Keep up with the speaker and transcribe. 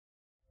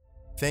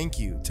Thank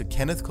you to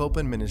Kenneth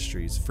Copeland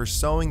Ministries for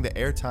sowing the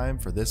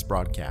airtime for this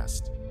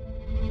broadcast.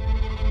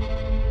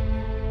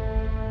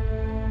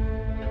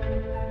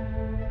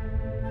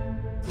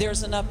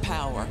 There's enough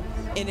power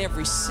in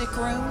every sick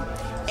room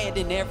and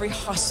in every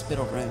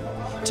hospital room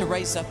to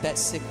raise up that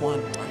sick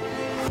one.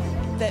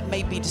 That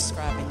may be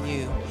describing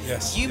you.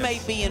 Yes. You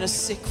may be in a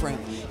sick room.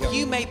 Yep.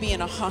 You may be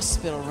in a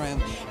hospital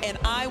room. And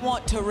I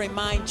want to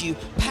remind you,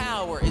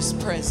 power is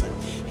present.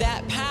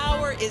 That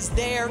power is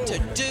there to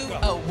do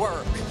a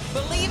work.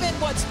 Believe in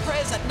what's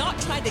present, not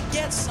trying to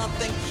get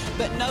something,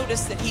 but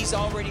notice that He's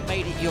already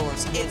made it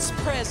yours. It's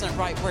present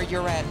right where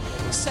you're at.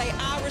 Say,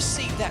 I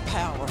receive that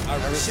power.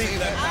 I receive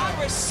that power.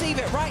 I receive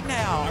it right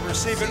now. I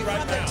receive it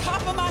right From now. the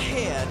top of my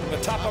head.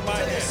 The top of my to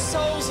the head.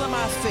 soles of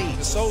my feet.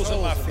 The soles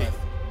of my feet.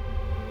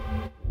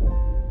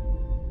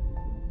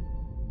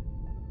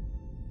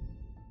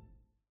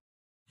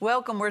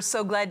 Welcome. We're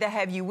so glad to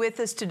have you with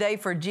us today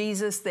for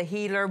Jesus the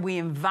Healer. We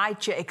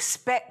invite you,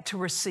 expect to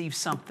receive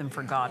something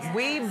for God.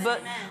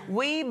 Yes.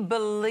 We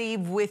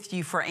believe with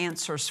you for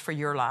answers for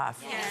your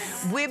life.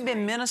 Yes. We've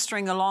been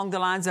ministering along the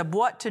lines of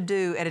what to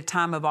do at a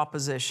time of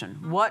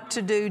opposition, what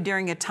to do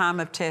during a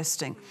time of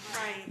testing.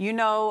 Right. You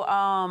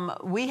know,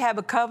 we have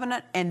a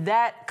covenant, and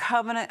that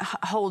covenant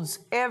holds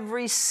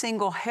every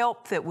single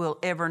help that we'll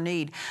ever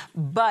need,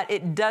 but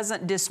it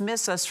doesn't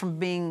dismiss us from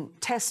being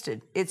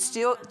tested.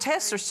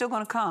 Tests are still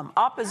going to come.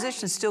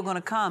 Opposition is still going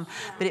to come,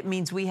 but it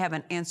means we have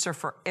an answer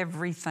for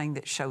everything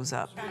that shows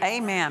up.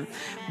 Amen.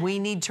 We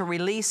need to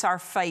release our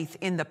faith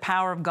in the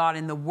power of God,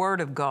 in the Word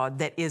of God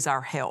that is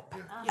our help.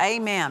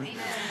 Amen.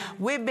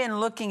 We've been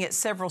looking at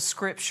several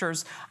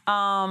scriptures.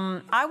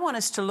 I want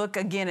us to look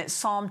again at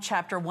Psalm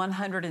chapter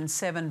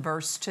 107,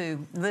 verse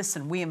 2.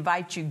 Listen, we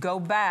invite you, go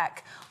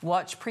back,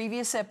 watch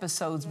previous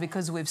episodes,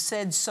 because we've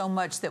said so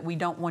much that we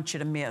don't want you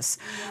to miss.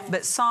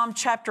 But Psalm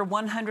chapter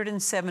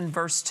 107,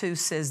 verse 2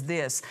 says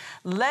this,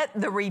 "Let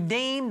the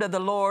redeemed of the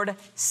Lord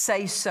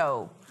say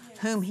so,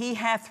 whom He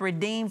hath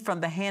redeemed from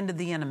the hand of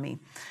the enemy."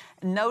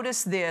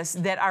 Notice this,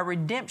 that our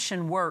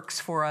redemption works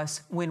for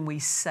us when we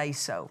say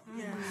so.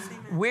 Yes.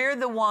 We're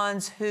the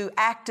ones who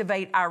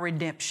activate our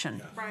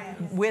redemption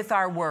with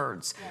our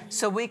words. Yes.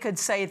 So we could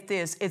say it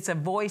this, it's a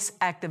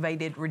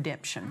voice-activated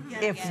redemption.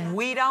 Yes. If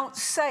we don't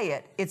say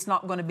it, it's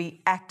not going to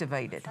be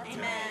activated.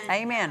 Amen.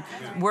 Amen.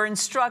 We're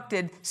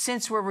instructed,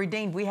 since we're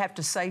redeemed, we have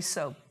to say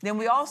so. Then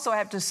we also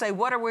have to say,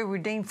 what are we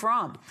redeemed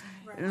from?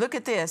 Look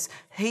at this.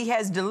 He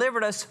has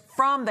delivered us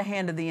from the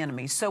hand of the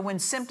enemy. So when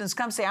symptoms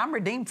come, say, I'm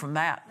redeemed from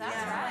that.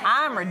 Right.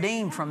 I'm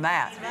redeemed from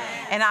that.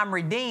 Amen. And I'm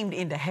redeemed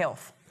into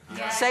health.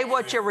 Yes. Say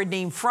what you're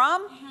redeemed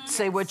from.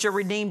 Say what you're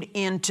redeemed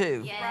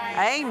into.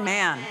 Yes.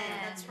 Amen.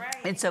 That's right.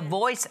 It's a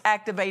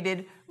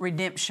voice-activated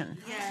redemption.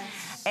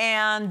 Yes.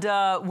 And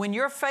when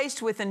you're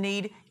faced with a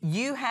need,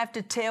 you have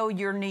to tell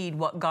your need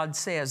what God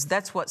says.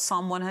 That's what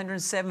Psalm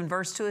 107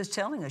 verse 2 is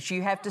telling us.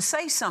 You have to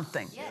say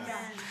something.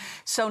 Yes.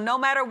 So no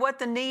matter what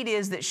the need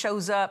is that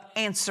shows up,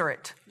 answer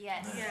it.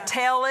 Yes. Yes.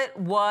 Tell it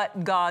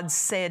what God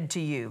said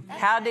to you.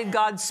 How did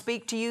God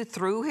speak to you?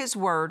 Through His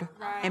Word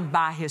and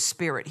by His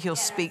Spirit. He'll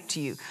speak to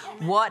you.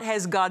 What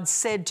has God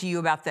said to you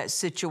about that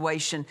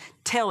situation?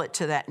 Tell it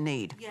to that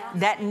need.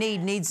 That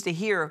need needs to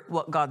hear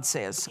what God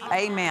says.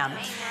 Amen.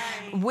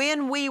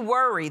 When we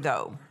worry,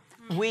 though,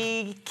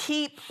 we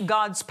keep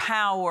God's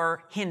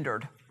power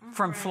hindered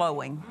from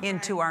flowing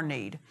into our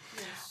need.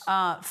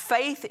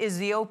 Faith is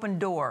the open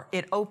door.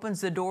 It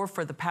opens the door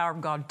for the power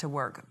of God to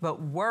work. But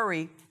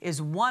worry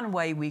is one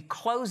way we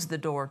close the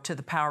door to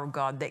the power of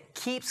God that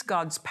keeps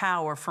God's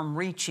power from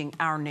reaching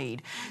our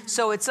need.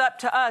 So it's up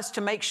to us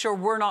to make sure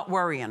we're not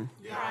worrying.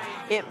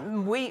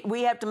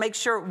 We have to make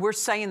sure we're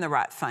saying the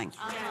right thing.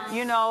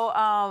 You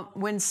know,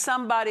 when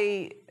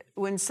somebody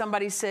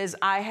says,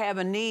 I have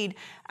a need,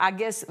 I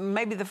guess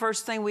maybe the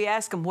first thing we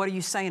ask them, what are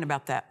you saying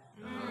about that?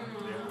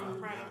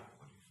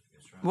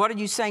 What are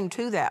you saying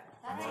to that?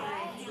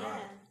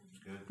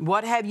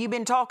 What have you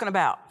been talking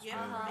about?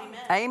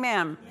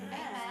 Amen.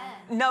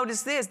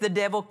 Notice this, the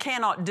devil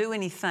cannot do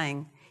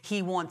anything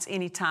he wants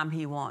anytime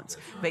he wants.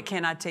 But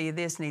can I tell you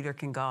this, neither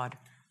can God.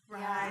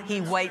 Right.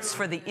 He waits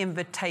for the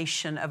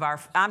invitation of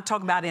I'm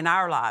talking about in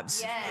our lives.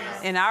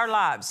 Yes. In our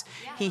lives,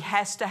 He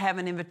has to have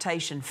an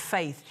invitation.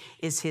 Faith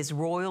is His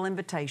royal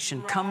invitation.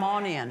 Right. Come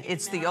on in.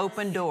 It's the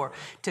open door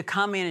to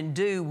come in and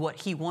do what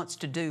He wants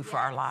to do for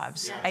our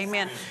lives. Yes.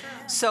 Amen.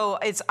 So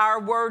it's our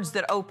words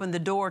that open the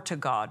door to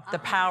God, the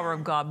power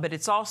of God, but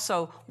it's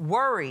also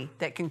worry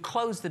that can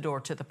close the door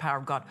to the power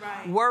of God.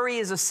 Right. Worry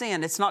is a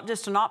sin. It's not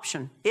just an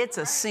option. It's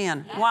a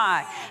sin. Yes.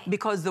 Why?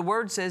 Because the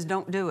Word says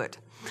don't do it.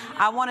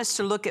 I want us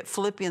to look at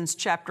Philippians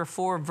chapter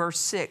 4, verse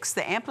 6.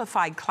 The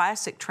Amplified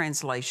Classic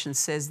Translation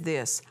says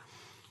this.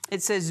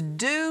 It says,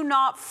 do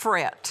not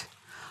fret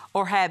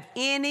or have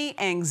any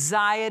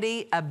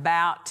anxiety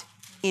about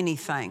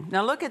anything.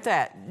 Now look at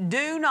that.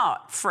 Do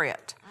not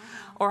fret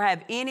or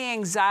have any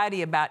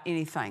anxiety about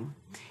anything.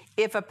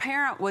 If a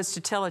parent was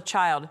to tell a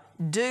child,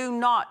 do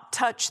not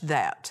touch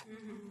that,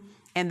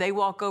 and they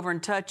walk over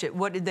and touch it,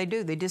 what did they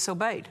do? They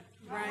disobeyed.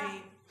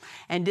 Right.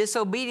 And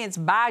disobedience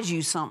buys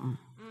you something.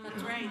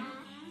 That's right.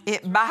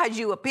 It buys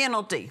you a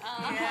penalty.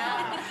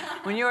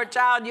 When you're a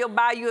child, you'll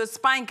buy you a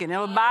spanking.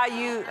 It'll buy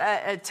you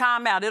a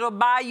timeout. It'll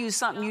buy you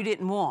something you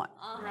didn't want.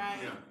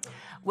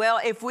 Well,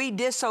 if we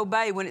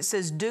disobey when it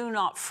says do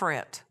not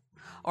fret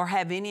or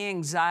have any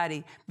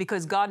anxiety,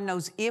 because God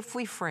knows if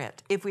we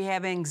fret, if we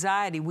have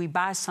anxiety, we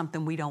buy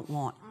something we don't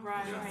want.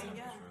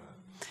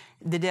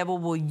 The devil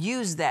will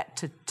use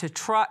that to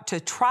try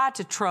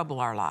to trouble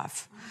our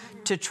life,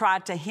 to try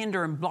to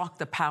hinder and block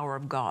the power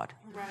of God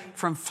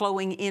from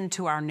flowing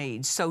into our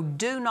needs. So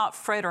do not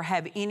fret or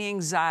have any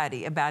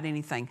anxiety about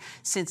anything.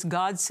 Since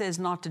God says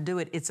not to do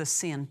it, it's a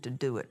sin to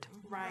do it.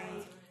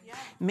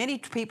 Many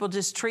people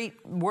just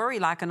treat worry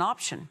like an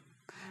option.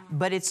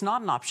 But it's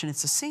not an option,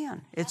 it's a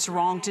sin. It's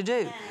wrong to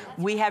do.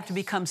 We have to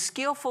become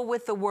skillful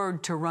with the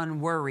word to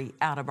run worry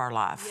out of our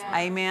life.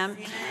 Amen?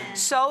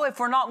 So if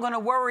we're not going to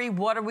worry,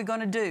 what are we going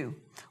to do?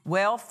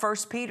 Well, 1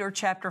 Peter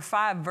chapter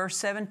 5, verse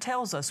 7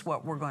 tells us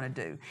what we're going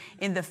to do.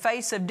 In the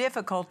face of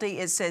difficulty,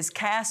 it says,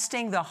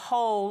 casting the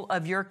whole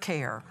of your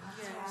care,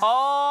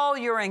 all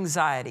your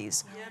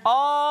anxieties,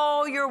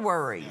 all your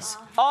worries,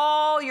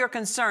 all your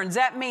concerns.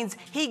 That means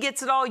He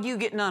gets it all, you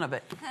get none of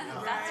it.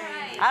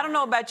 I don't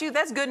know about you,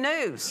 that's good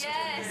news.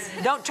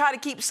 Don't try to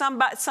keep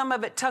some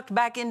of it tucked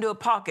back into a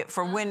pocket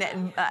for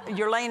when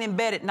you're laying in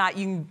bed at night,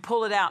 you can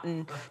pull it out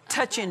and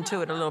touch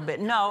into it a little bit.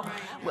 No,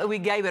 we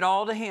gave it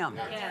all to Him.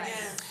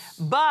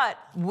 But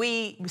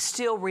we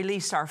still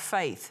release our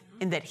faith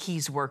in that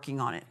He's working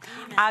on it.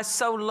 I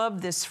so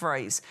love this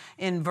phrase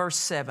in verse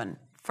 7.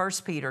 1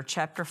 Peter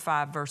chapter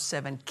 5, verse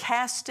 7,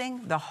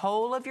 casting the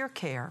whole of your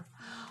care,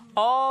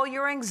 all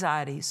your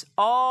anxieties,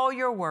 all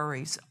your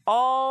worries,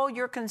 all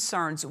your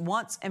concerns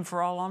once and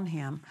for all on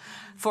Him,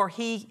 for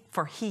He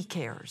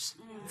cares.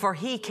 For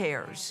He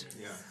cares.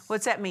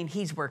 What's that mean?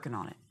 He's working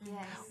on it.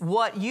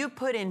 What you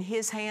put in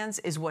His hands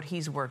is what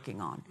He's working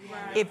on.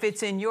 If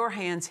it's in your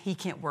hands, He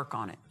can't work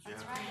on it.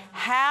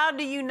 How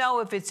do you know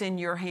if it's in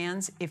your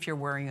hands? If you're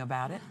worrying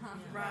about it.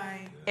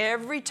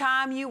 Every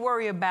time you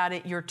worry about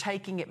it, you're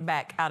taking it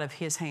back out of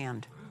His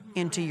hand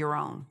into your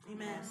own.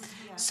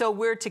 So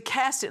we're to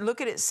cast it. Look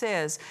at it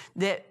says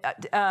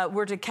that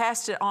we're to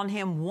cast it on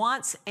Him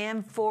once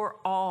and for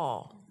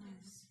all.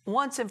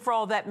 Once and for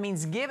all, that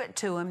means give it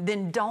to Him,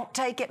 then don't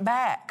take it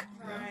back.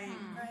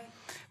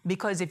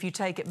 Because if you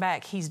take it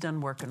back, He's done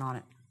working on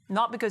it.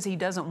 Not because He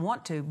doesn't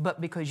want to,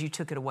 but because you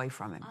took it away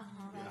from Him.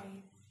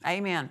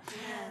 Amen.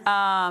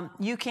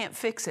 You can't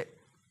fix it.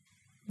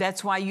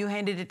 That's why you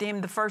handed it to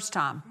Him the first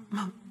time.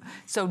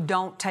 So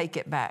don't take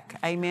it back.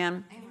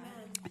 Amen.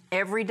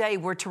 Every day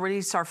we're to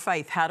release our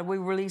faith. How do we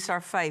release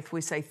our faith?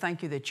 We say,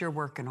 thank you that you're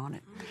working on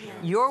it.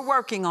 You're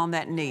working on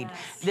that need.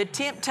 The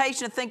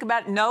temptation to think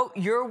about, no,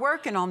 you're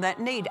working on that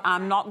need.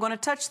 I'm not going to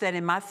touch that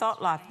in my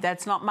thought life.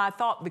 That's not my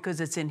thought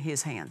because it's in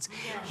His hands.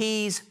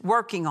 He's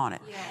working on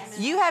it.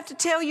 You have to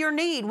tell your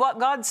need what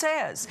God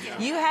says.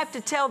 You have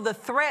to tell the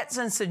threats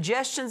and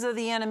suggestions of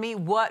the enemy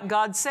what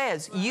God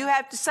says. You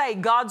have to say,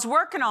 God's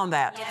working on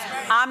that.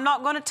 I'm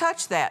not going to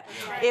touch that.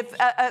 If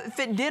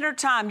at dinner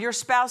time your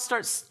spouse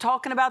starts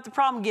talking about the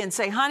problem again,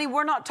 say, honey,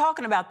 we're not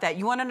talking about that.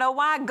 You want to know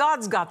why?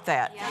 God's got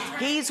that.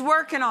 He's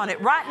working on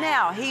it. Right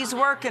now, He's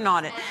working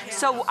on it.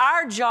 So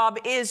our job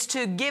is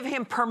to give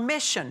Him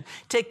permission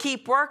to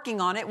keep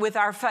working on it with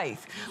our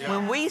faith.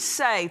 When we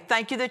say,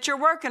 thank you that you're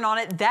working on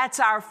it, that's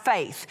our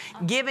faith,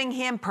 giving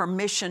Him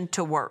permission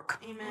to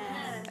work.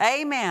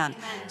 Amen.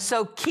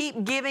 So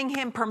keep giving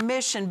Him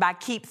permission by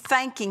keep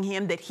thanking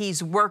Him that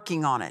He's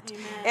working on it.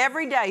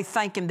 Every day,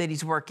 thank Him that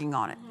He's working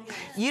on it.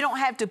 You don't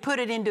have to put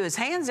it into His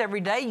hands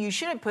every day. You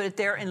should have put it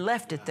there and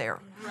left it there.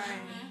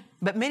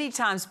 But many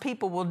times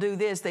people will do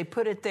this. They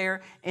put it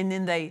there and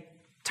then they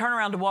turn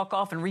around to walk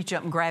off and reach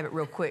up and grab it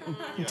real quick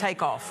and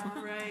take off.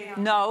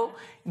 No,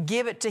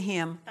 give it to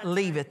Him.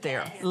 Leave it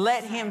there.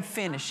 Let Him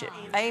finish it.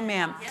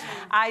 Amen.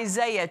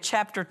 Isaiah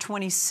chapter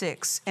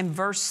 26 and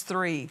verse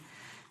 3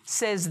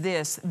 says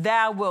this,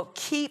 Thou wilt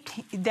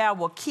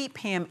keep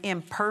him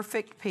in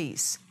perfect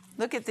peace.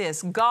 Look at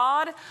this.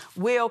 God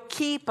will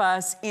keep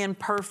us in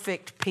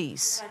perfect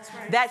peace.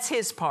 That's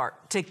His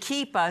part, to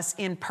keep us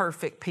in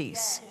perfect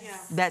peace.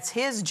 That's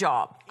His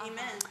job.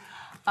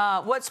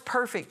 What's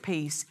perfect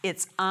peace?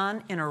 It's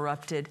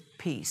uninterrupted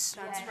peace.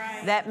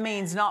 That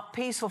means not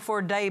peaceful for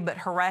a day, but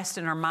harassed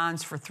in our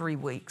minds for 3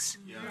 weeks.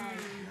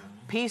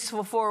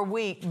 Peaceful for a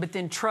week, but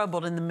then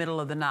troubled in the middle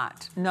of the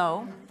night.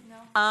 No.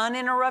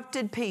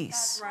 Uninterrupted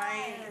peace.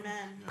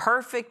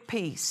 Perfect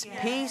peace.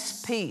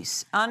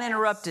 Peace.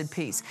 Uninterrupted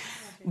peace.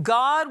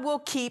 God will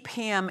keep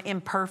him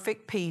in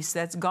perfect peace.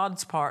 That's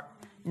God's part.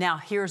 Now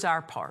here's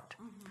our part.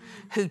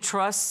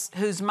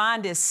 Whose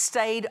mind is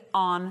stayed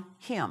on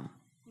Him.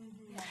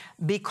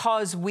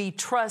 Because we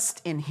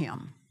trust in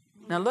Him.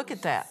 Now look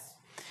at that.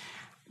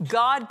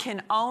 God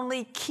can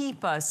only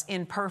keep us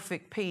in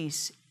perfect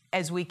peace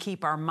as we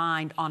keep our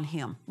mind on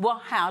Him.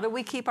 Well, how do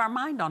we keep our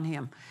mind on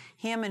Him?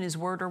 Him and His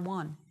Word are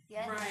one.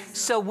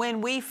 So when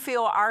we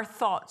fill our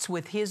thoughts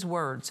with His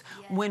words,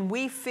 when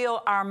we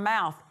fill our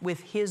mouth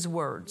with His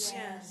words,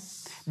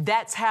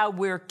 that's how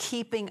we're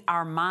keeping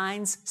our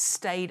minds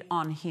stayed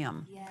on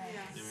Him.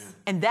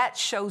 And that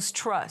shows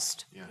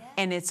trust.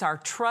 And it's our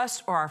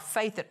trust or our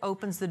faith that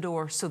opens the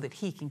door so that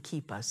He can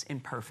keep us in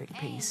perfect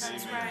peace.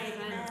 That's right.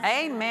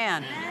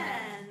 Amen.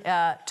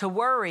 To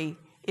worry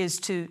is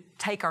to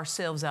take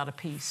ourselves out of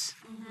peace.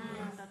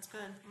 That's good.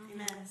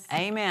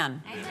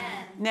 Amen.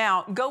 Amen.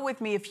 Now, go with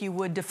me, if you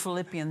would, to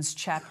Philippians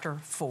chapter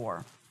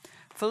 4.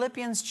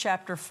 Philippians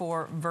chapter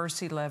 4,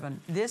 verse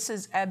 11. This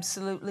is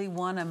absolutely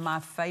one of my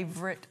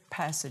favorite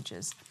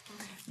passages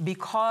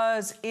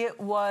because it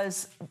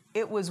was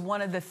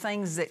one of the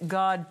things that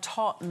God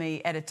taught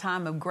me at a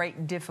time of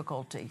great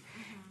difficulty.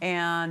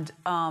 And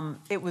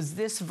it was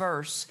this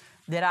verse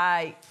that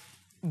I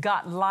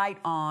got light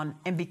on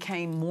and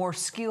became more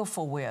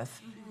skillful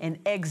with and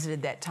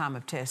exited that time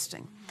of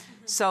testing.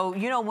 So,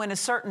 you know, when a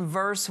certain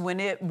verse, when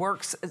it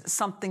works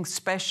something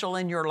special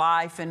in your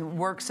life and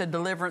works a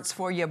deliverance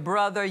for you,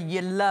 brother,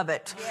 you love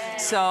it.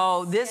 Yes.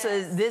 So this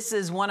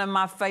is one of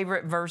my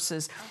favorite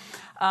verses.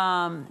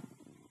 Paul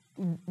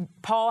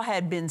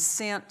had been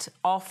sent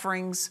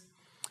offerings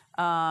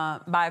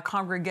by a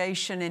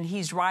congregation, and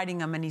he's writing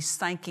them and he's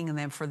thanking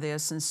them for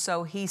this. And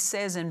so he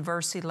says in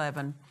verse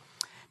 11,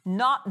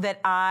 not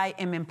that I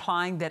am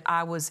implying that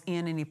I was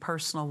in any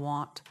personal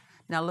want.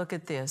 Now look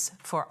at this.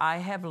 For I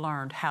have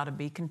learned how to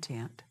be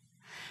content,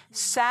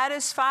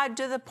 satisfied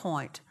to the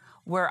point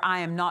where I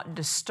am not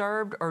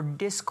disturbed or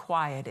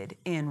disquieted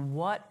in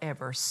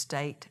whatever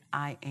state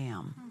I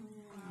am.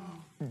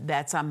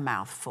 That's a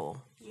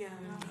mouthful. Yeah.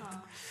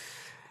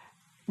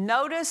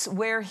 Notice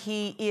where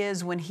he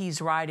is when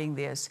he's writing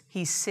this.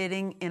 He's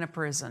sitting in a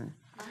prison.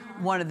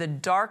 One of the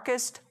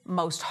darkest,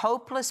 most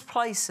hopeless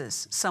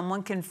places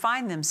someone can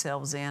find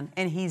themselves in,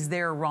 and he's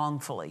there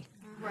wrongfully.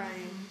 Right.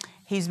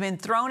 He's been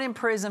thrown in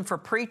prison for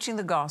preaching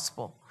the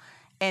gospel.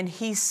 And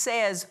he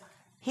says,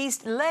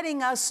 he's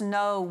letting us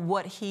know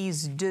what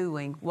he's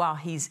doing while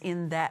he's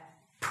in that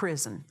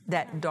prison,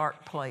 that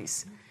dark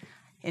place.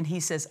 And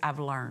he says, I've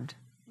learned.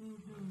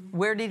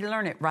 Where did he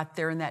learn it? Right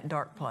there in that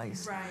dark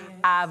place. Right.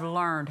 I've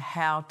learned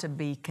how to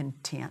be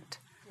content.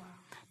 Wow.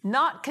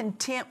 Not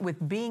content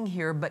with being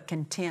here, but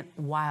content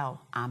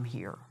while I'm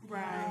here.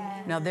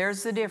 Right. Now,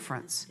 there's the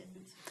difference.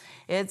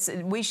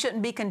 We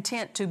shouldn't be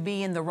content to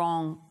be in the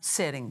wrong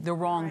setting, the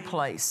wrong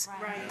place,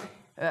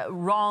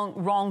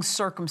 wrong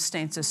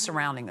circumstances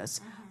surrounding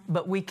us.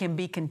 But we can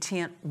be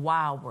content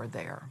while we're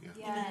there.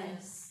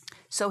 Yes.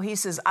 So he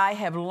says, I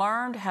have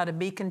learned how to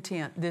be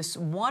content. This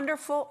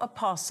wonderful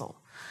apostle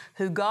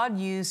who God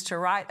used to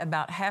write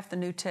about half the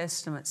New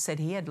Testament said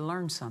he had to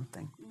learn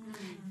something.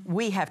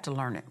 We have to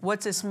learn it.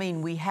 What's this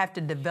mean? We have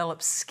to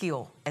develop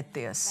skill at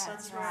this.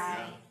 That's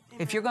right.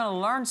 If you're going to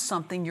learn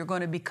something, you're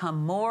going to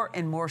become more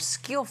and more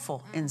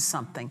skillful in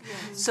something.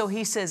 So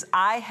he says,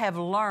 I have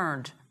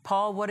learned.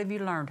 Paul, what have you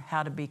learned?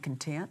 How to be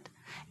content.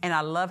 And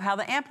I love how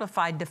the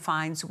Amplified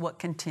defines what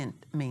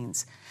content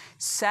means.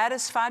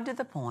 Satisfied to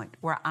the point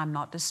where I'm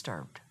not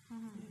disturbed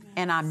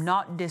and I'm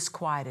not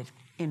disquieted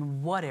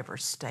in whatever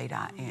state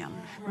I am.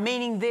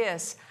 Meaning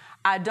this,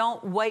 I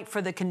don't wait for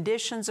the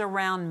conditions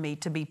around me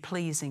to be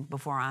pleasing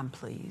before I'm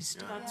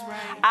pleased. That's right.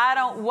 I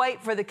don't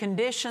wait for the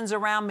conditions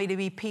around me to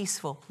be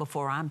peaceful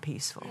before I'm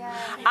peaceful.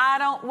 I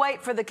don't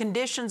wait for the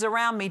conditions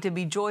around me to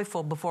be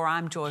joyful before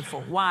I'm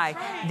joyful. Why?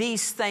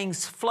 These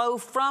things flow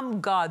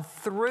from God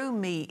through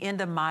me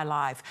into my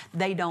life.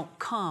 They don't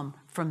come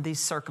from these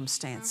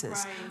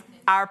circumstances.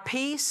 Our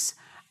peace,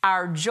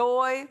 our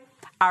joy,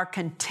 our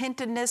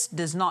contentedness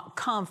does not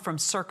come from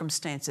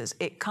circumstances.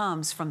 It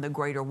comes from the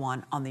greater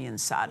one on the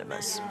inside of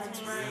us.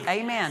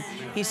 Amen.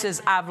 He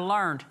says, I've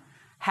learned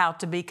how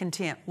to be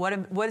content.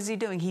 What is he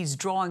doing? He's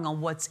drawing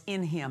on what's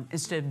in him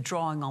instead of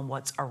drawing on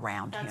what's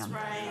around him.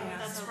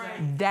 That's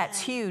right.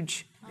 That's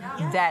huge.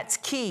 That's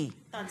key.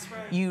 That's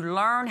right. You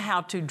learn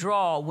how to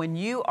draw. When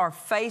you are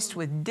faced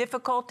with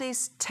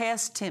difficulties,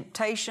 tests,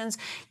 temptations,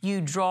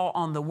 you draw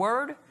on the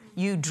Word.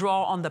 You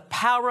draw on the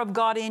power of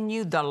God in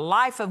you, the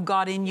life of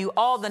God in you,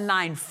 all the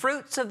 9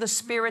 fruits of the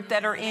Spirit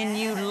that are in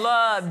you,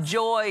 love,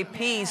 joy,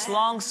 peace,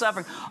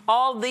 long-suffering,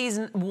 all these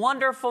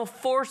wonderful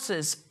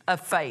forces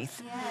of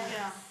faith.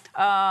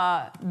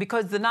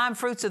 Because the 9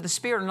 fruits of the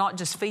Spirit are not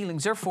just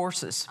feelings, they're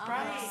forces.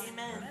 Right.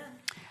 Amen.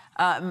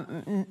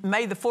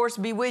 May the force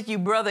be with you,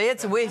 brother.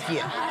 It's with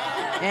you.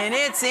 And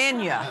it's in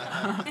you.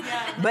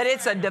 But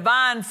it's a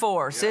divine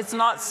force. It's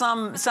not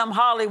some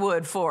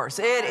Hollywood force.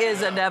 It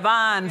is a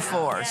divine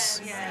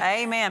force.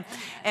 Amen.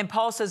 And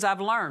Paul says,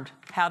 I've learned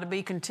how to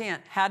be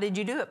content. How did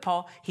you do it,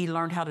 Paul? He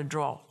learned how to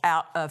draw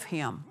out of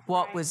him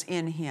what was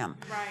in him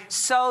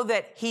so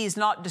that he's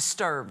not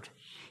disturbed.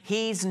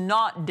 He's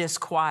not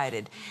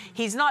disquieted.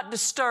 He's not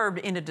disturbed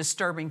in a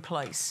disturbing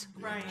place.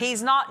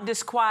 He's not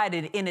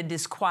disquieted in a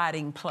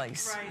disquieting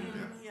place.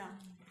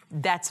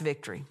 That's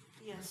victory.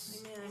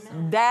 Yes.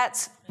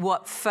 That's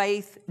what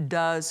faith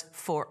does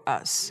for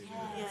us.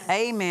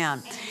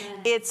 Amen.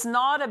 It's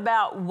not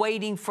about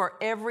waiting for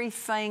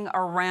everything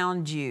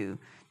around you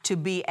to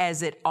be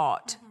as it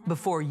ought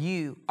before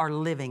you are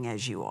living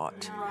as you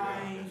ought.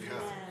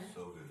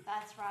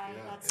 That's right.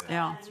 That's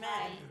Yeah.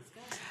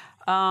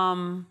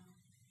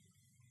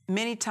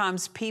 Many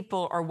times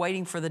people are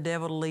waiting for the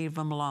devil to leave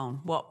them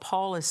alone. What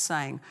Paul is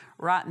saying,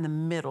 right in the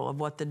middle of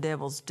what the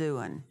devil's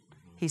doing,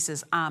 he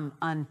says, I'm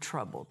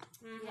untroubled.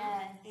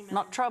 Yes.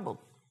 Not troubled.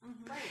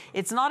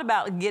 It's not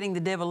about getting the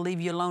devil to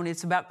leave you alone.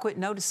 It's about quit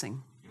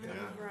noticing.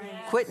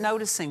 Quit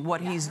noticing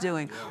what he's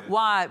doing.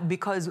 Why?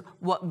 Because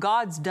what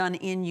God's done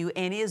in you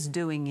and is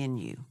doing in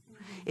you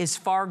is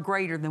far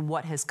greater than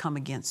what has come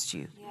against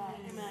you.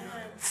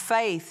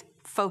 Faith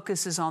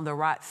focuses on the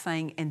right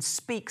thing and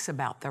speaks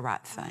about the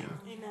right thing.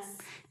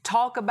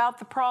 Talk about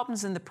the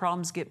problems and the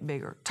problems get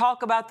bigger.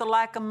 Talk about the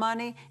lack of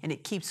money and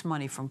it keeps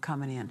money from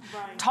coming in.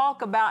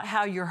 Talk about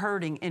how you're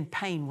hurting and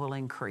pain will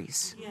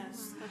increase.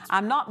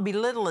 I'm not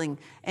belittling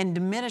and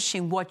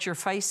diminishing what you're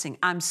facing.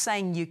 I'm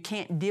saying you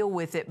can't deal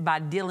with it by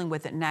dealing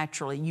with it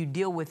naturally. You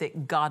deal with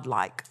it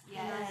God-like.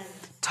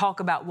 Talk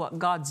about what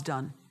God's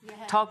done.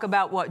 Talk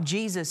about what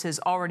Jesus has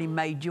already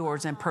made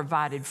yours and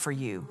provided for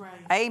you.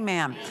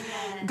 Amen.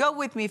 Go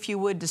with me, if you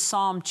would, to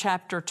Psalm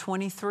chapter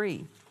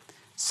 23.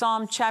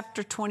 Psalm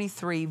chapter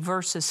 23,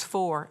 verses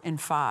 4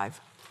 and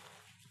 5.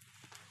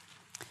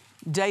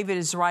 David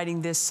is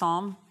writing this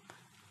psalm,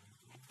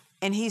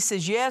 and he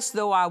says, yes,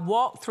 though I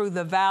walk through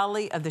the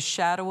valley of the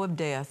shadow of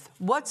death.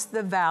 What's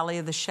the valley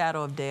of the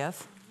shadow of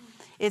death?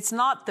 It's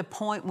not the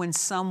point when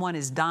someone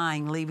is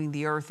dying, leaving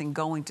the earth and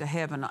going to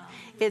heaven.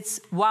 It's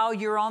while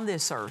you're on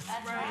this earth.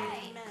 That's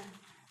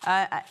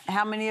right.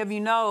 How many of you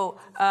know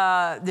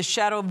the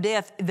shadow of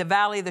death, the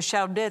valley of the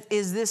shadow of death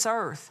is this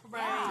earth?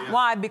 Right.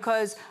 Why?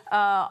 Because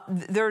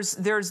there's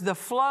the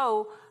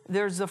flow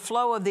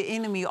of the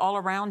enemy all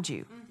around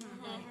you.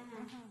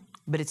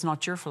 But it's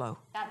not your flow.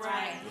 That's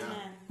right.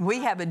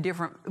 We have a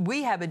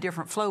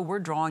different flow we're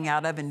drawing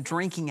out of and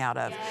drinking out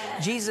of.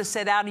 Jesus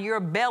said, out of your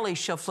belly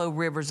shall flow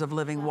rivers of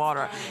living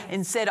water.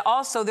 And said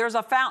also, there's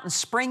a fountain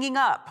springing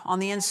up on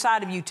the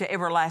inside of you to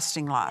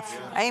everlasting life.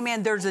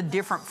 Amen. There's a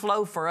different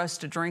flow for us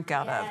to drink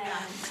out of.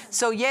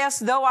 So yes,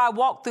 though I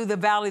walk through the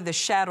valley of the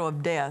shadow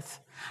of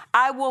death,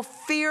 I will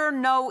fear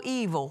no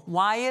evil.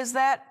 Why is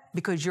that?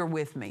 Because you're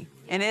with me.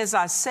 And as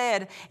I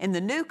said, in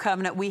the New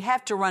Covenant, we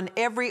have to run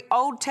every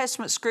Old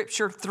Testament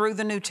scripture through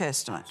the New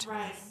Testament.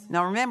 Right.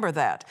 Now remember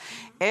that.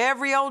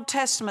 Every Old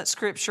Testament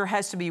scripture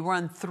has to be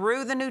run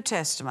through the New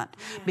Testament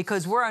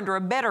because we're under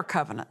a better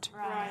covenant.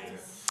 Right.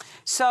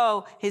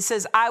 So he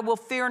says, I will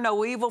fear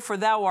no evil, for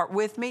thou art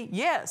with me.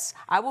 Yes,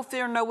 I will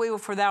fear no evil,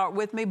 for thou art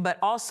with me, but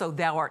also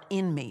thou art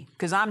in me,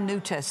 because I'm New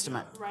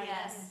Testament. Right.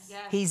 Yes.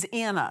 He's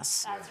in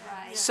us. That's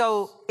right.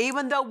 So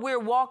even though we're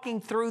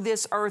walking through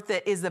this earth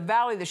that is the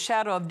valley of the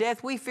shadow of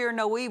death, we fear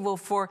no evil,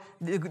 for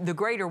the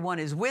greater one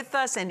is with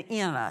us and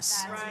in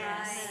us. That's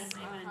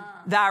right.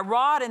 Thy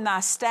rod and thy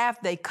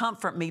staff, they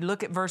comfort me.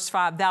 Look at verse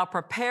 5. Thou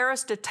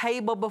preparest a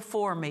table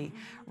before me,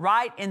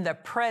 right in the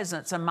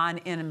presence of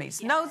mine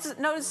enemies.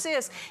 Notice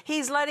this.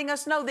 He's letting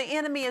us know the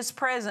enemy is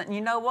present. And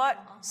you know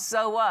what?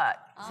 So what?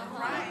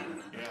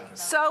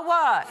 So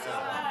what?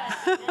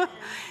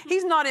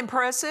 He's not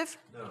impressive.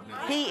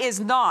 He is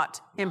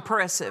not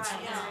impressive.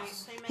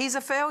 He's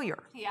a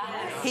failure.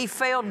 He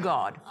failed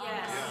God.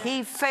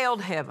 He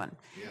failed heaven.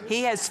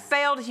 He has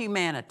failed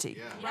humanity.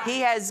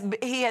 He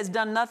has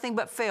done nothing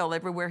but fail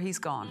everywhere he's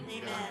gone.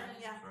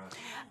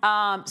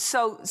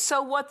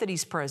 So what that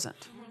he's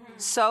present?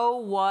 So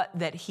what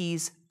that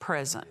he's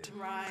present?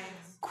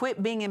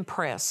 Quit being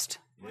impressed.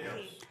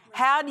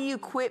 How do you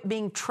quit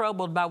being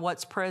troubled by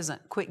what's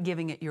present? Quit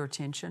giving it your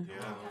attention.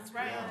 That's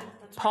right.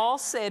 Paul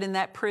said in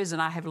that prison,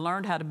 I have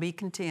learned how to be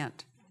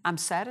content. I'm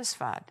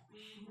satisfied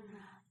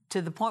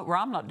to the point where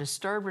I'm not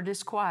disturbed or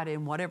disquieted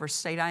in whatever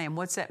state I am.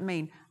 What's that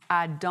mean?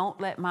 I don't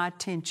let my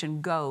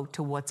attention go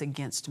to what's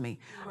against me.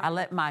 I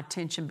let my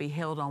attention be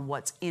held on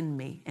what's in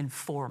me and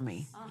for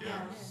me.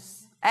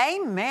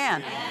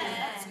 Amen.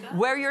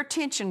 Where your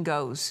attention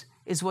goes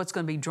is what's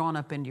going to be drawn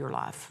up into your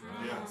life.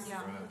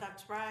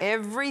 That's right.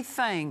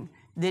 Everything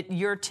that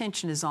your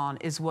attention is on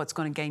is what's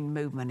going to gain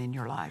movement in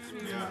your life.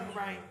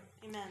 Right.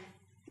 Amen.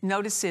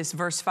 Notice this,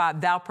 verse 5,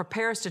 thou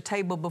preparest a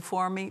table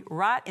before me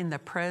right in the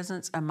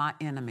presence of my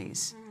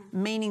enemies.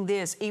 Meaning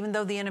this, even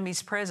though the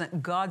enemy's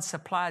present, God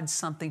supplied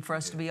something for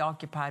us to be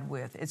occupied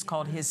with. It's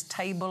called His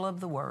table of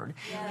the Word,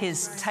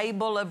 His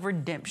table of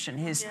redemption,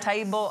 His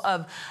table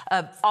of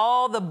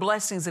all the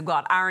blessings of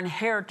God, our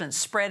inheritance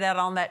spread out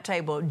on that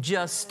table.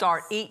 Just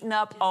start eating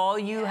up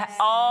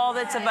all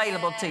that's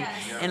available to you.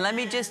 And let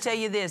me just tell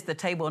you this, the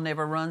table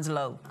never runs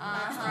low.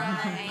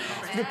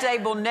 The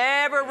table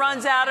never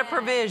runs out of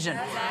provision.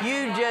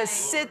 You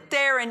just sit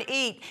there and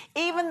eat.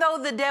 Even though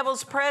the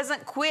devil's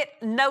present, quit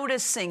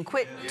noticing,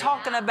 quit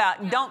talking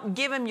about. Don't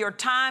give him your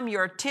time,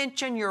 your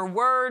attention, your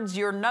words,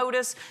 your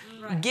notice.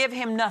 Give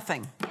him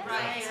nothing.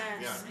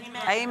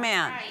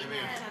 Amen.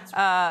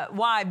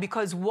 Why?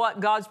 Because what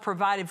God's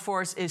provided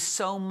for us is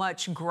so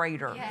much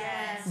greater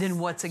than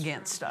what's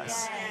against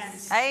us.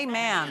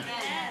 Amen.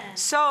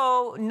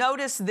 So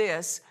notice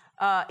this,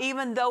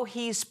 even though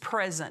He's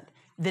present,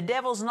 the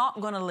devil's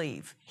not going to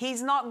leave.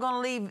 He's not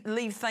going to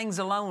leave things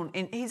alone.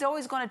 And he's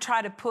always going to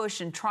try to push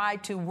and try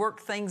to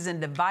work things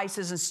and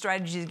devices and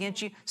strategies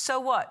against you. So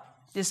what?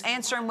 Just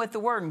answer him with the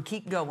word and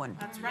keep going.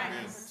 That's right.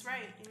 That's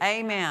right.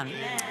 Amen.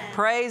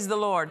 Praise the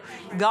Lord.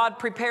 God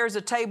prepares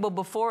a table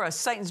before us.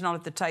 Satan's not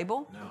at the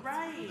table.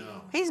 Right.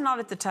 He's not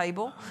at the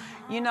table.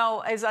 You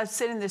know, as I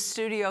sit in this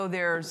studio,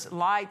 there's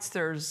lights,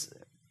 there's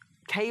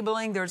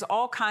cabling, there's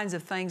all kinds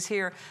of things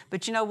here.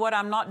 But you know what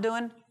I'm not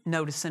doing?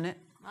 Noticing it.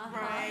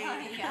 Right.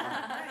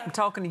 I'm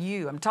talking to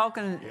you. I'm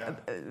talking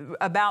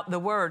about the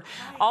Word.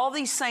 All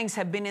these things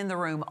have been in the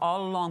room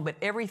all along, but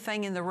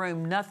everything in the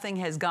room, nothing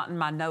has gotten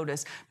my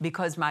notice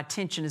because my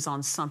attention is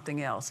on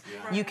something else.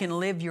 Yeah. You can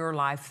live your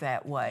life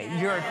that way.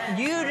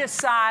 You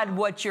decide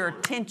what your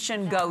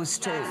attention goes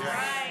to.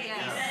 Right.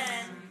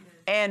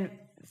 And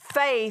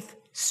faith,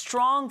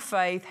 strong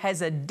faith,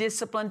 has a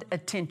disciplined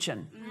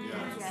attention.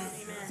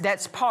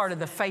 That's part of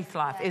the faith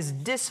life, is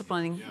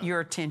disciplining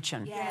your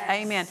attention.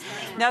 Amen.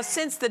 Now,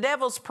 since the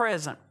devil's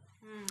present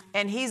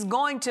and he's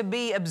going to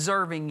be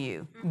observing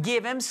you,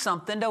 give him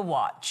something to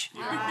watch.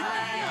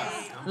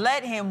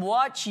 Let him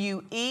watch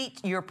you eat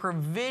your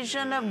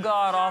provision of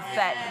God off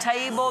that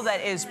table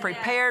that is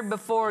prepared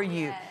before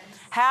you.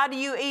 How do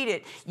you eat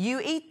it? You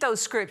eat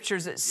those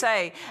scriptures that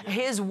say,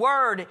 His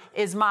Word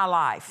is my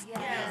life.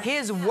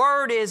 His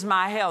Word is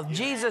my health.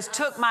 Jesus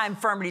took my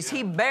infirmities.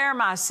 He bare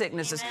my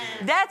sicknesses.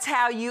 That's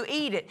how you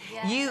eat it.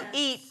 You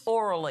eat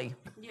orally.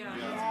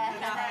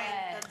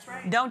 That's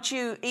right. Don't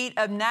you eat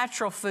of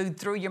natural food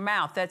through your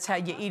mouth. That's how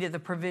you eat at the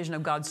provision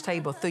of God's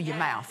table, through your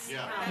mouth.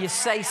 You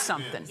say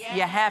something.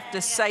 You have to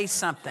say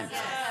something.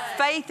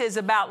 Faith is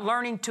about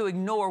learning to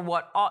ignore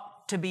what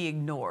ought to be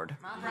ignored.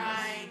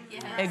 Right.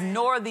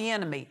 Ignore the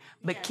enemy,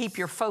 but keep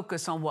your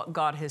focus on what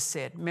God has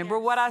said. Remember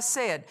what I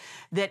said,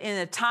 that in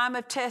a time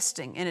of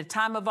testing, in a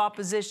time of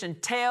opposition,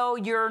 tell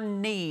your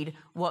need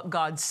what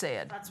God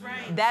said. That's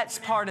right. That's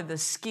part of the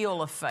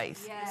skill of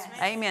faith.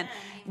 Amen.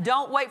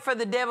 Don't wait for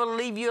the devil to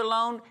leave you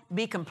alone.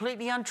 Be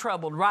completely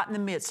untroubled right in the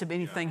midst of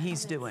anything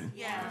he's doing.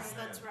 Yes,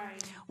 that's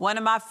right. One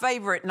of my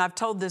favorite, and I've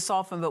told this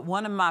often, but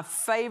one of my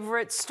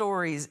favorite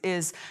stories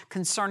is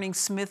concerning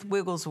Smith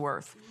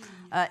Wigglesworth,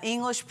 an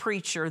English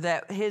preacher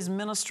that his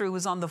ministry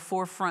was on the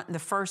forefront in the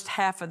first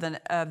half of the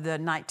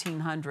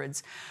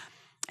 1900s.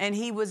 And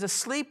he was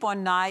asleep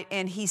one night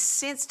and he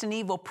sensed an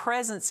evil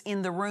presence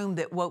in the room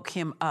that woke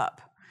him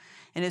up.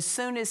 And as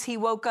soon as he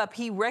woke up,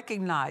 he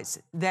recognized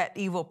that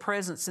evil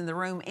presence in the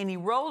room, and he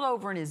rolled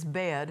over in his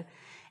bed,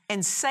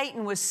 and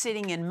Satan was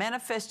sitting in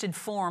manifested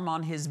form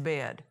on his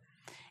bed.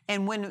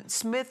 And when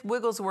Smith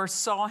Wigglesworth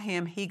saw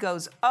him, he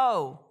goes,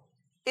 "Oh,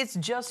 it's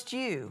just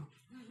you."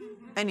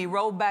 And he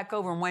rolled back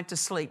over and went to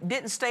sleep.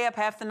 Didn't stay up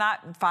half the night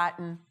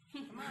fighting,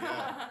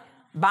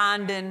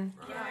 binding,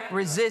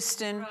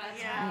 resisting.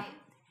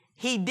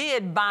 He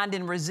did bind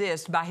and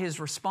resist by his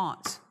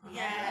response.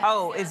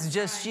 Oh, it's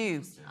just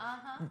you.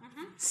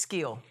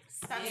 Skill.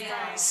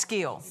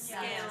 Skill.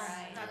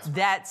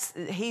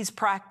 He's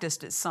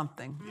practiced at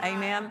something.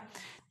 Amen.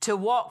 To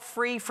walk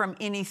free from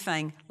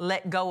anything,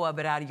 let go of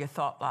it out of your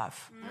thought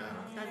life.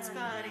 That's good.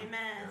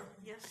 Amen.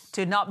 Yes.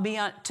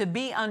 To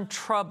be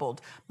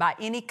untroubled by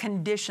any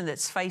condition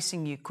that's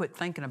facing you, quit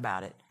thinking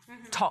about it.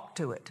 Talk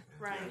to it.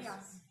 Right.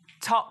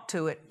 Talk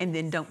to it, and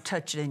then don't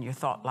touch it in your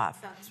thought life.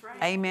 That's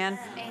right. Amen.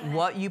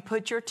 What you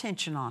put your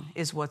attention on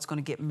is what's going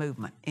to get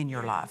movement in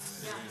your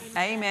life.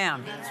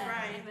 Amen. That's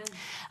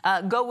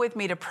right. Go with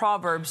me to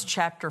Proverbs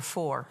chapter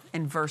 4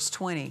 and verse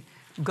 20.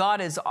 God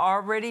has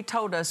already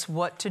told us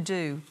what to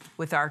do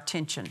with our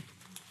attention.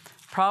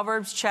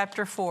 Proverbs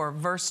chapter 4,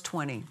 verse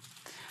 20.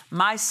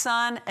 My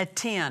son,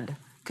 attend.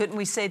 Couldn't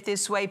we say it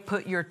this way?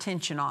 Put your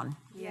attention on.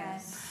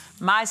 Yes.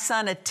 My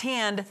son,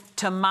 attend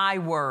to my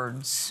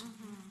words.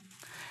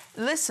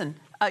 Listen,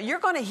 you're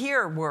going to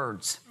hear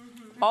words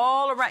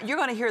all around. You're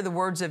going to hear the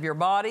words of your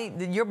body.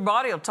 Your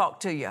body will talk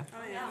to you.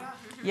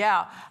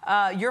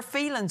 Your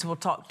feelings will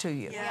talk to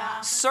you.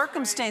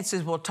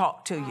 Circumstances will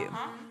talk to you.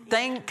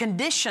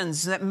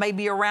 Conditions that may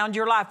be around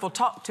your life will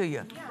talk to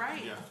you.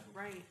 Right.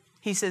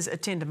 He says,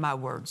 attend to my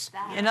words.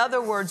 In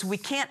other words, we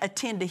can't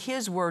attend to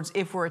His words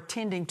if we're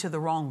attending to the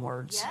wrong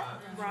words.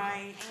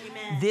 Right.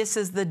 Amen. This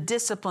is the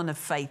discipline of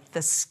faith,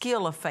 the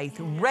skill of faith.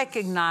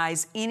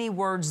 Recognize any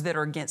words that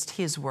are against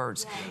His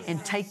words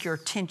and take your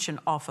attention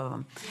off of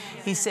them.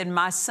 He said,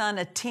 my son,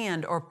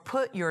 attend, or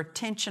put your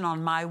attention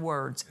on my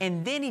words.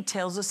 And then He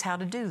tells us how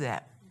to do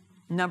that.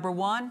 Number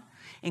one,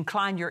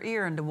 incline your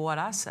ear into what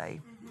I say.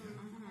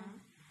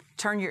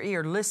 Turn your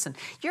ear, listen.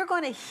 You're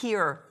going to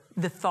hear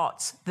the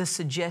thoughts, the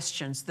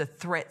suggestions, the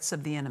threats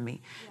of the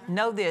enemy.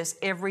 Know this,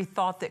 every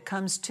thought that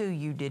comes to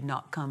you did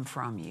not come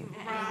from you.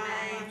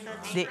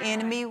 The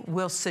enemy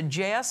will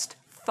suggest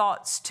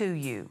thoughts to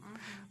you.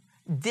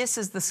 This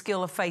is the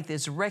skill of faith,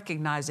 is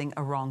recognizing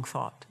a wrong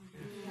thought.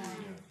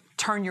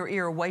 Turn your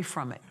ear away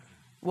from it.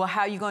 Well,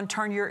 how are you going to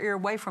turn your ear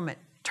away from it?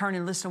 Turn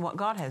and listen to what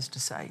God has to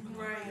say.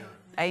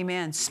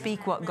 Amen.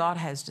 Speak what God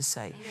has to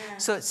say.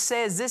 So it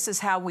says this is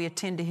how we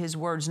attend to His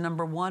words.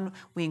 Number one,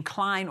 we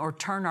incline or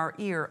turn our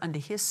ear unto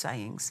His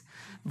sayings.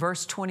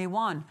 Verse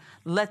 21,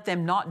 let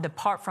them not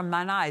depart from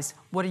thine eyes.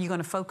 What are you going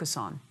to focus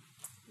on?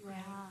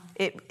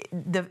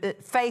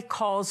 faith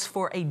calls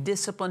for a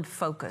disciplined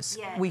focus.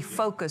 Yes. We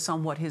focus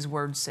on what His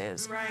Word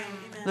says. Right.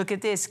 Amen. Look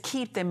at this.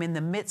 Keep them in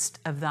the midst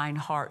of thine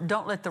heart.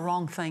 Don't let the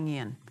wrong thing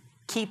in.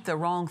 Keep the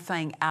wrong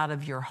thing out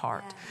of your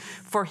heart. Yes.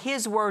 For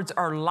His words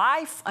are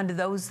life unto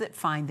those that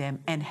find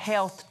them, and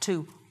health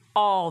to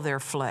all their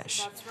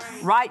flesh. That's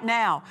right. Right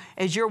now,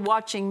 as you're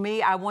watching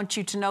me, I want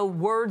you to know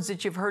words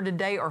that you've heard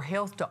today are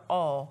health to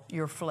all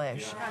your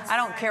flesh. I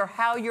don't care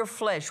how your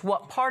flesh,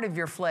 what part of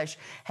your flesh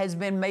has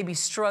been maybe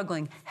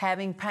struggling,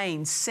 having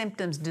pain,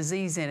 symptoms,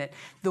 disease in it.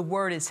 The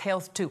word is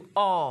health to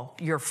all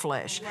your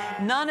flesh.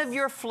 Yes. None of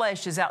your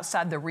flesh is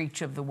outside the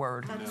reach of the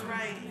word. That's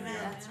right. Amen.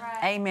 That's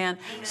right. Amen.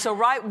 So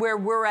right where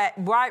we're at,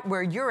 right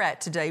where you're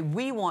at today,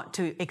 we want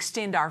to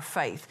extend our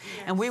faith,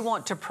 and we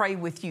want to pray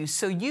with you.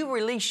 So you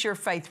release your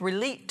faith.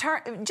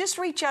 Just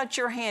reach out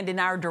your hand in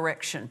our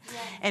direction,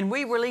 and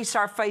we release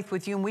our faith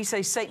with you, and we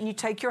say, Satan, you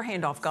take your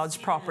hand off God's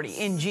property.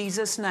 In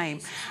Jesus' name,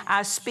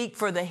 I speak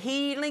for the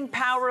healing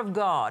power of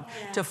God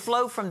to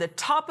flow from the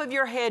top of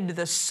your head to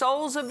the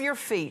soles of your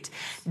feet,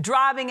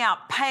 driving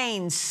out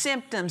pain,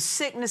 symptoms,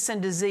 sickness,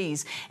 and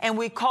disease. And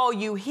we call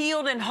you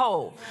healed and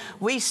whole.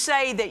 We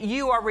say that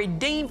you are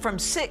redeemed from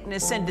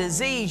sickness and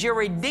disease. You're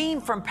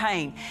redeemed from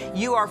pain.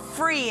 You are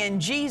free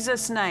in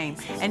Jesus' name.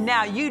 And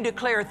now you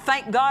declare,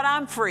 thank God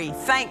I'm free.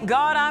 Thank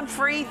God I'm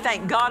free.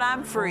 Thank God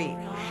I'm free.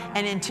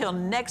 And until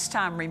next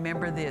time,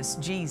 remember this: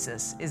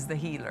 Jesus is the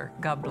healer.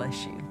 God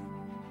bless you.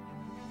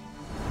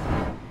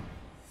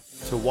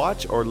 To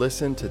watch or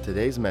listen to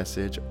today's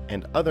message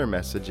and other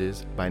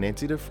messages by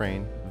Nancy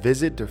Dufresne,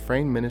 visit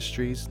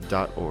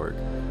DufresneMinistries.org.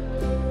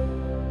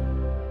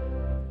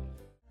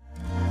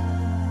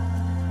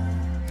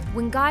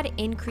 When God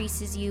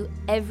increases you,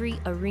 every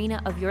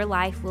arena of your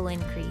life will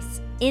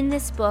increase. In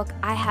this book,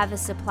 I Have a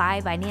Supply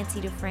by Nancy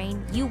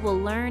Dufresne, you will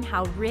learn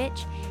how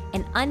rich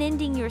and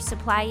unending your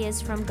supply is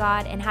from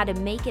God and how to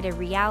make it a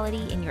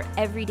reality in your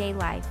everyday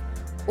life.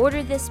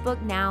 Order this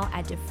book now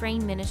at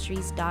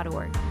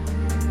DufresneMinistries.org.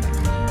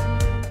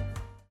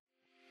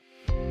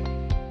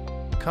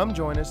 Come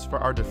join us for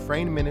our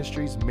Dufresne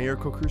Ministries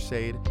Miracle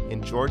Crusade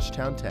in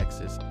Georgetown,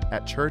 Texas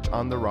at Church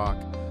on the Rock,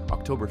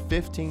 October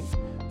 15th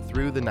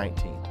through the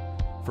 19th.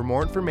 For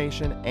more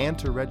information and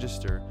to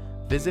register,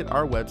 visit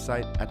our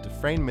website at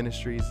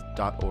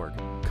DufresneMinistries.org.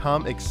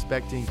 Come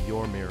expecting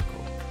your miracle.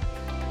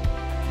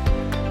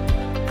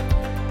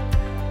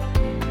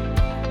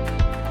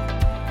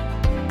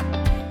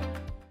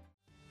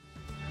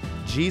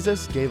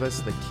 Jesus gave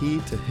us the key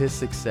to His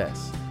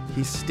success.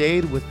 He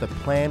stayed with the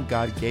plan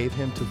God gave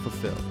Him to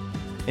fulfill.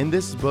 In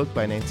this book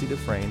by Nancy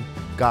Dufresne,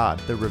 God,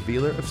 the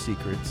Revealer of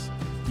Secrets,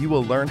 you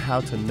will learn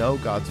how to know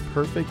God's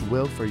perfect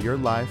will for your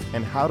life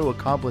and how to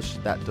accomplish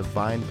that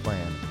divine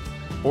plan.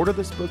 Order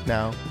this book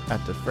now at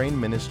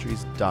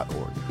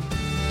DufresneMinistries.org.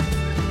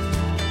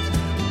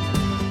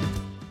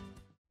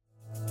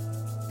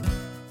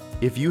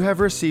 If you have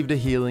received a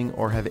healing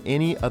or have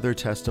any other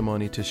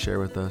testimony to share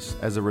with us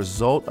as a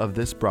result of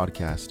this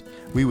broadcast,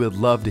 we would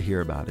love to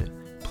hear about it.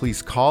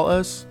 Please call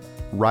us,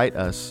 write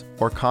us,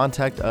 or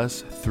contact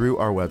us through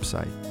our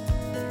website.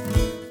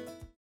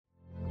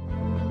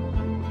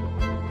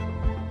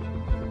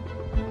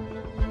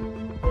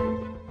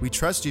 We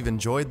trust you've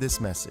enjoyed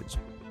this message.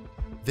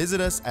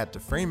 Visit us at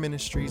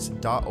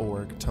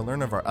DufresneMinistries.org to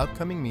learn of our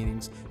upcoming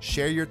meetings,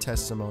 share your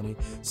testimony,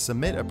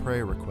 submit a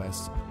prayer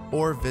request,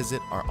 or visit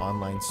our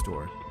online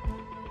store.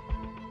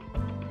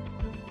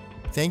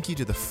 Thank you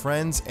to the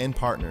friends and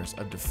partners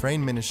of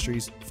Dufresne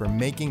Ministries for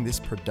making this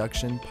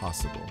production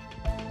possible.